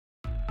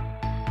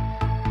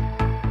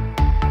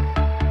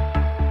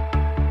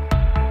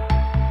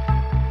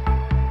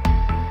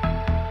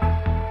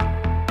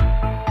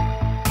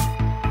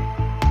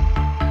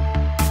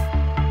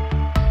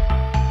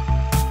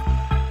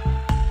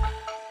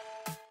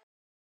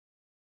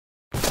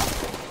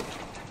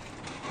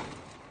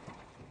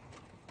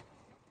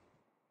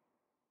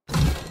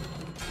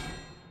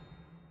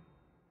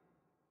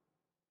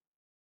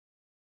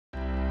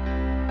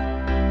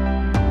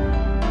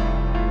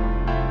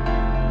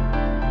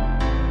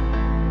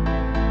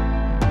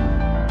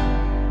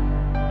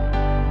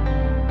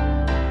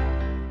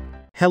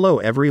Hello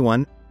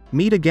everyone,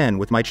 meet again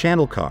with my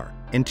channel Car,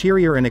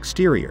 Interior and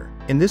Exterior.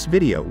 In this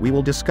video we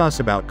will discuss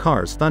about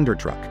cars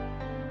Thundertruck.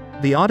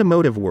 The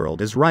automotive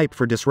world is ripe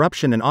for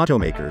disruption and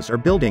automakers are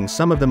building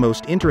some of the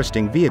most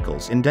interesting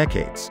vehicles in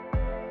decades.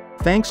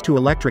 Thanks to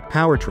electric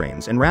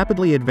powertrains and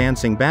rapidly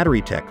advancing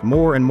battery tech,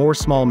 more and more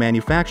small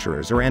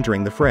manufacturers are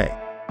entering the fray.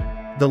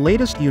 The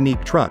latest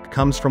unique truck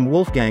comes from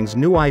Wolfgang's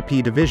new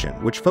IP division,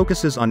 which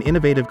focuses on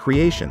innovative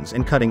creations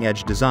and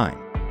cutting-edge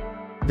design.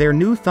 Their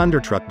new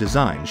Thundertruck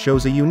design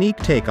shows a unique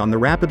take on the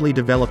rapidly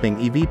developing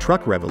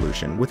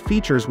EVtruckrevolution with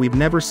features we've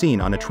never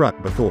seen on a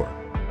truck before.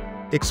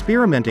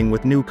 Experimenting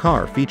with new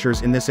car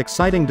features in this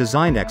exciting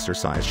design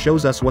exercise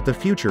shows us what the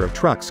future of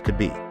trucks could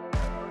be.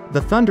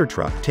 The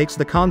Thundertruck takes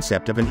the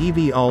concept of an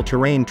EV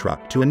all-terrain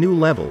truck to a new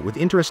level with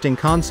interesting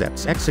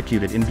concepts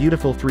executed in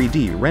beautiful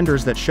 3D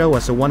renders that show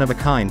us a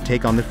one-of-a-kind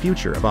take on the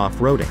future of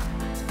off-roading.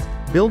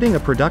 Building a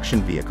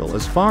production vehicle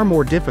is far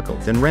more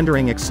difficult than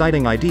rendering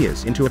exciting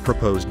ideas into a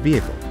proposed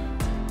vehicle.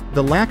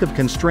 The lack of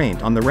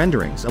constraint on the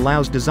renderings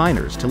allows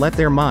designers to let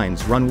their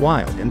minds run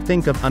wild and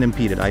think of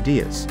unimpeded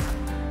ideas.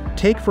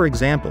 Take for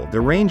example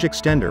the range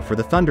extender for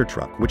the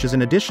Thundertruck, which is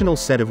an additional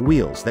set of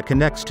wheels that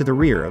connects to the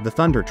rear of the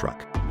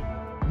Thundertruck.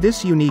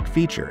 This unique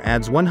feature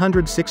adds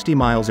 160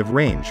 miles of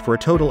range for a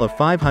total of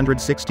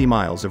 560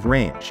 miles of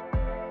range.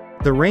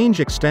 The range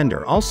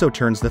extender also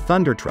turns the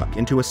Thundertruck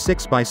into a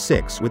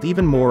 6x6 with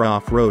even more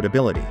off-road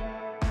ability.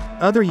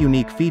 Other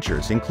unique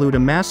features include a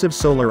massive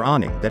solar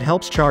awning that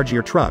helps charge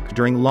your truck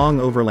during long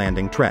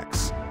overlanding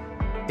treks.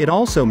 It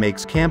also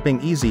makes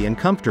camping easy and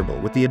comfortable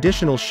with the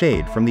additional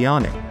shade from the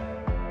awning.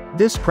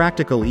 This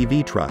practical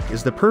EV truck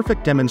is the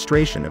perfect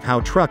demonstration of how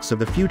trucks of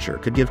the future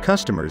could give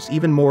customers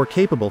even more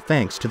capable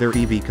thanks to their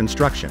EV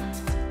construction.